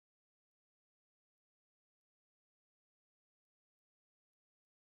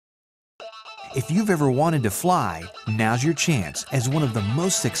If you've ever wanted to fly, now's your chance, as one of the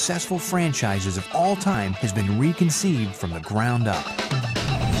most successful franchises of all time has been reconceived from the ground up.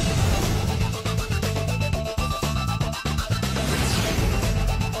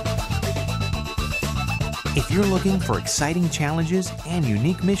 If you're looking for exciting challenges and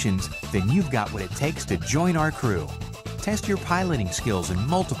unique missions, then you've got what it takes to join our crew. Test your piloting skills in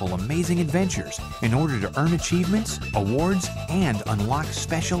multiple amazing adventures in order to earn achievements, awards, and unlock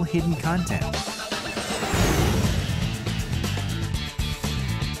special hidden content.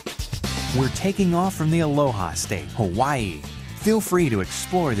 We're taking off from the Aloha State, Hawaii. Feel free to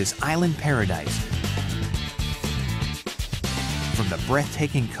explore this island paradise. From the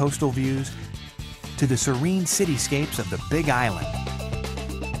breathtaking coastal views to the serene cityscapes of the Big Island.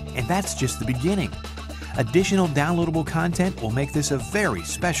 And that's just the beginning. Additional downloadable content will make this a very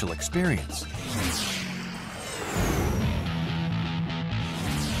special experience.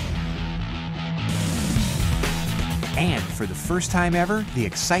 And for the first time ever, the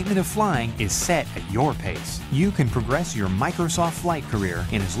excitement of flying is set at your pace. You can progress your Microsft Flight career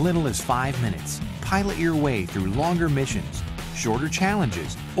in as little as 5 minutes. Pilot your way through longer missions, shorter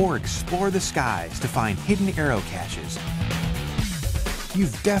challenges, or explore the skies to find hidden aero caches.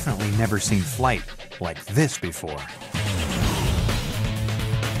 You've definitely never seen flight like this before.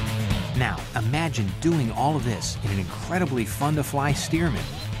 Now, imagine doing all of this in an incredibly fun-to-fly Stearman,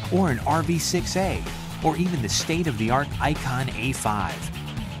 or an RV-6A, or even the state-of-the-art Icon A5.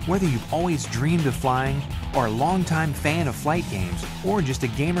 Whether you've always dreamed of flying, or a longtime fan of flight games, or just a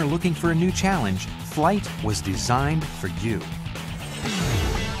gamer looking for a new challenge, Flight was designed for you.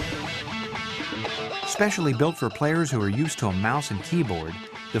 Specially built for players who are used to a mouse and keyboard,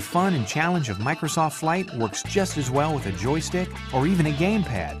 the fun and challenge of Microsft Flight works just as well with a joystick or even a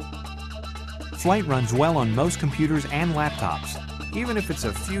gamepad. Flight runs well on most computers and laptops, even if it's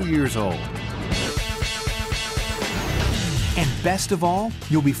a few years old. And best of all,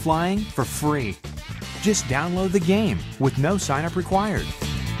 you'll be flying for free. Just download the game with no sign-up required.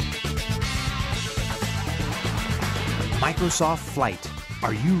 Microsft Flight.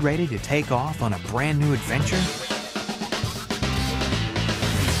 Are you ready to take off on a brand new adventure?